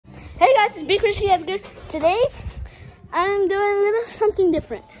Hey guys, it's B. Chrissy Edgar. Today, I'm doing a little something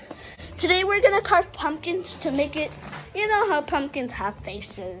different. Today we're gonna carve pumpkins to make it, you know how pumpkins have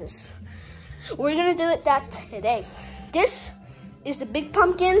faces. We're gonna do it that today. This is the big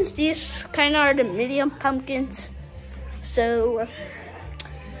pumpkins. These kind of are the medium pumpkins. So,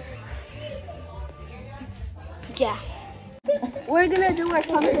 yeah. We're gonna do our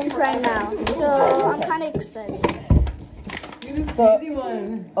pumpkins right now. So, I'm kind of excited. So,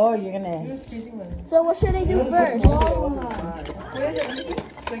 oh, you're gonna. So what should I do first?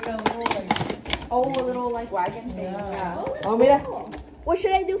 A little like wagon thing. Yeah. Oh, mira. What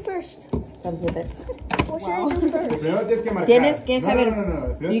should I do first? What should I do first? Tienes que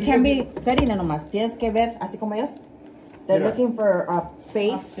saber. You can't be petting nomás. Tienes que ver, así como ellos. They're looking for a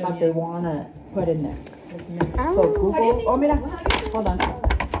face that they wanna put in there. So Google. Oh, mira. Hold on.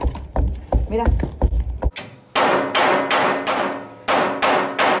 Mira.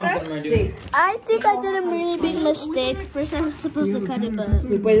 Sí. I think I did a really big mistake. First I was supposed to cut it, but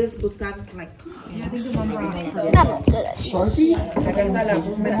Y puedes buscar, like. I'm not good at it. Sharpie? Acá está la.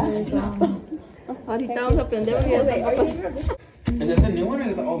 Mira. Ahorita vamos a aprender porque ya está pasando. Is it the new one or is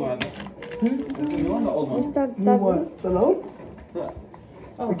it the old one? Is it the new one or the old one? New what? The load? Yeah.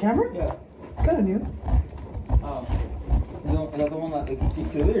 The camera? Yeah. It's kind of new. Is that the one that you can see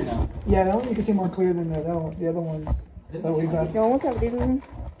clearly or no? Yeah, that one you can see more clear than the other ones that we've had. Ya vamos a abrirlo.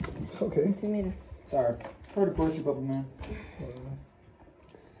 It's okay. Sí, mira. Sorry. Try to push you, puppy man.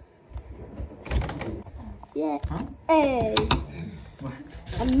 Yeah. Huh? Hey.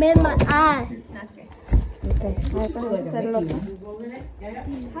 I made my eye. Okay. Vamos a hacer el otro.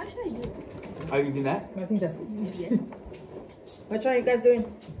 Oh, you can do that? I think that's. Which one are you guys doing?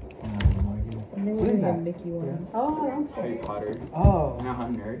 What is that? Oh, Harry Potter. Oh. Now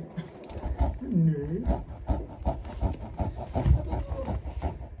I'm nerd. Nerd.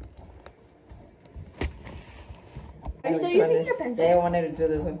 So you think your pencil? They wanted to do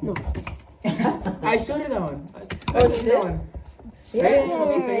this one. No. I showed her that one. Oh, you did? one.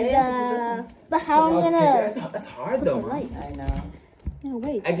 Yeah. But how I'm gonna... That's hard though, man. I know. No,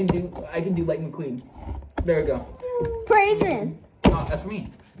 wait. I can do Lightning McQueen. There we go. For Adrian. Oh, that's for me.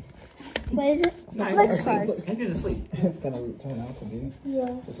 For Adrian. No, Let's start. Andrew's asleep. It's gonna turn out to be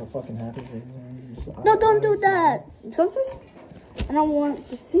Yeah. just a fucking happy face. No, don't do that. Entonces, I don't want...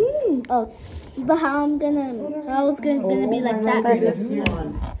 sí. Oh. But how I'm gonna... How it's gonna be like that.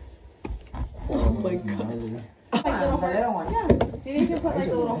 Oh my god. You need to put like a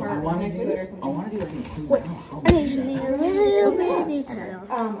little heart next to it or something. I want to do Lightning McQueen. Wait. I just need a little bit of detail.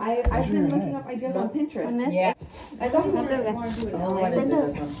 I've been looking up ideas on Pinterest. Yeah. I don't know I don't want to do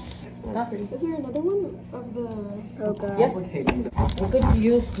this one. Is there another one of the? Oh god. Yes. We could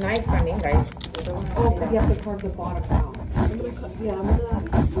use knives, I mean, right? Oh, because you have to carve the bottom out. I'm gonna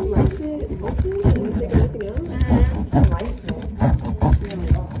slice it open and then take everything else. Slice it.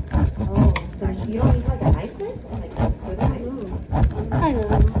 Oh, but you don't need like a knife then? Like a knife? I know.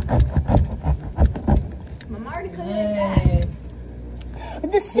 Mama already cut Nice.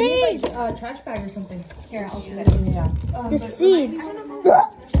 The seeds! Trash bag or something. Here, I'll do that. Yeah. The seeds.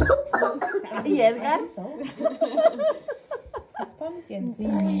 Edgar? It's pumpkins.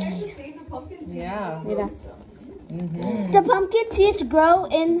 Yeah. Mira. The pumpkin seeds grow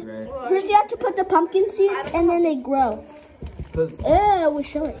in... First you have to put the pumpkin seeds and then they grow. Because We'll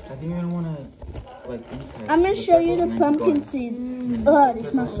show it. I think you're gonna wanna like inside. I'm gonna show you the pumpkin seeds. Oh, they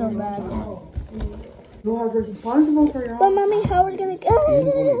smell so bad. You are responsible for your But mommy, how are we gonna... You're gonna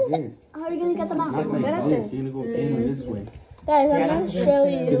go like this. How are we gonna get them out? Not like this. You're gonna go in this way. Guys, I'm gonna show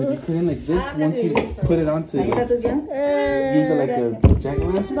Because if you. you put in like this, once you put it onto, use it like a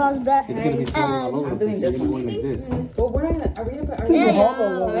jack-o'-lantern, Smells bad. it's gonna be smelling all over the place. You're gonna go in like this. Well, we're not gonna. Are we gonna put? Are we Yeah.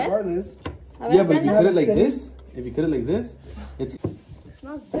 Hollow, regardless. Yeah, but if you cut it like this, it's... It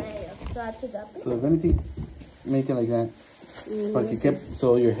smells bad. So I have to dump it. So if anything, make it like that. But you kept,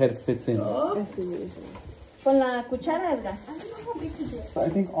 so your head fits in. Con la cuchara, Edgar. I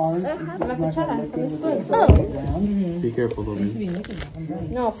think ours is not La cuchara, gonna look con good the with spoon. the ground. Be careful though,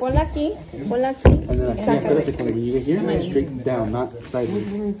 man. No, ponla aquí. Ponla aquí. And then espérate, when you get here, straight down, not sideways.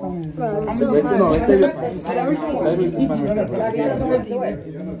 Bro, it's Right, so no, hard. right there, you're fine. Sideways is fine right there.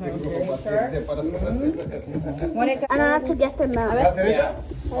 And I have to get them out. Yeah.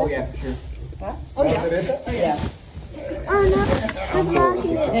 Oh yeah, for sure. Oh no, I'm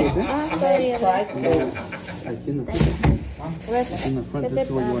blocking it. Like in the front, this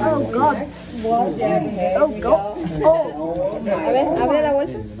is where you want to Oh go. god. Oh god. Oh. A ver, abre la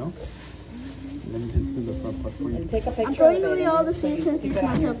bolsa. You know? Let me just do the front part for you. Take a I'm picture throwing of away it. all the seeds since it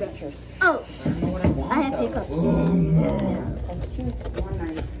smells so bad. Oh, I have hiccups.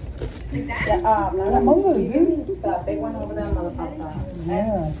 Among Us, dude. The big one over there on the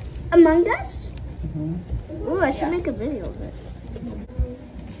Yeah. Among Us? Ooh, I should make a video of it.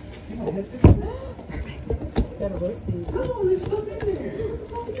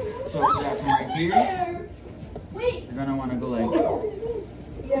 So yeah, from right here, you're gonna want to go like. You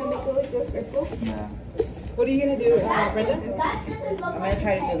gotta make it like this circle. Yeah. What are you gonna do, Brenda? I'm gonna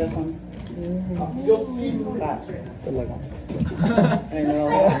try to do this one. You'll see. Good luck. I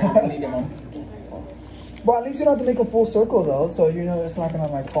know. Well, at least you don't have to make a full circle though, so you know it's not gonna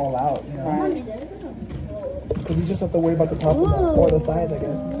like fall out, you know. Because you just have to worry about the top of the, or the sides, I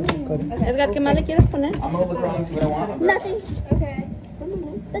guess. Until you cut it. Edgar, ¿qué más le quieres poner? I'm gonna look around and see what I want. Nothing. Okay.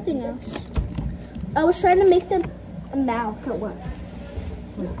 Nothing else. I was trying to make them a mouth. Have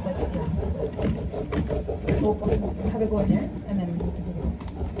it go in there and then.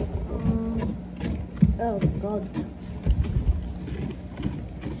 Oh God.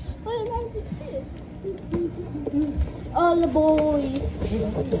 Oh, the boy.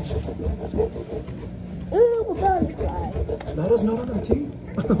 Ooh, a butterfly. Let us know on our team.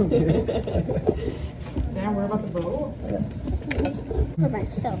 Damn, we're about to blow. For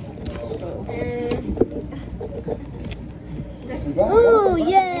myself. Ooh,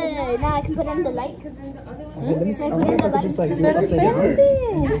 yay! Now I can put on the light. Okay, let me see. I wonder if I could just like do it upside down.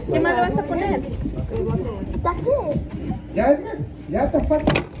 ¿Qué más le vas a poner? That's it. Yeah, yeah, the fuck.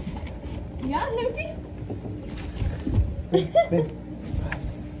 Yeah, let me see.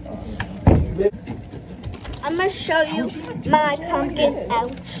 I'm gonna show you my pumpkin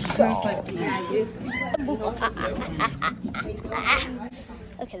outro.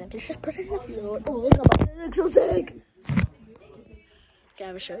 Okay, let me just put it on the floor. Oh, look at my legs, so sick. Okay, I'm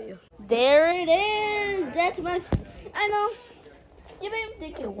gonna show you. There it is. That's my. I know. You may be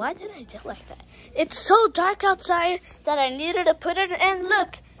thinking, why did I do like that? It's so dark outside that I needed to put it in.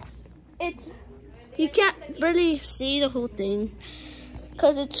 Look, it's. You can't really see the whole thing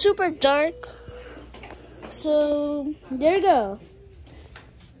because it's super dark. So there you go.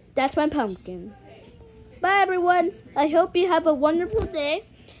 That's my pumpkin. Bye everyone. I hope you have a wonderful day.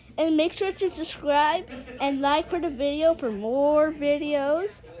 And make sure to subscribe and like for the video for more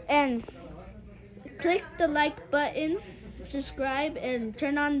videos. And click the like button, subscribe, and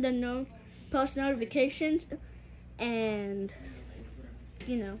turn on the post notifications. And,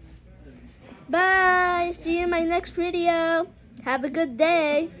 you know. Bye. See you in my next video. Have a good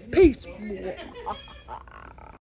day. Peace.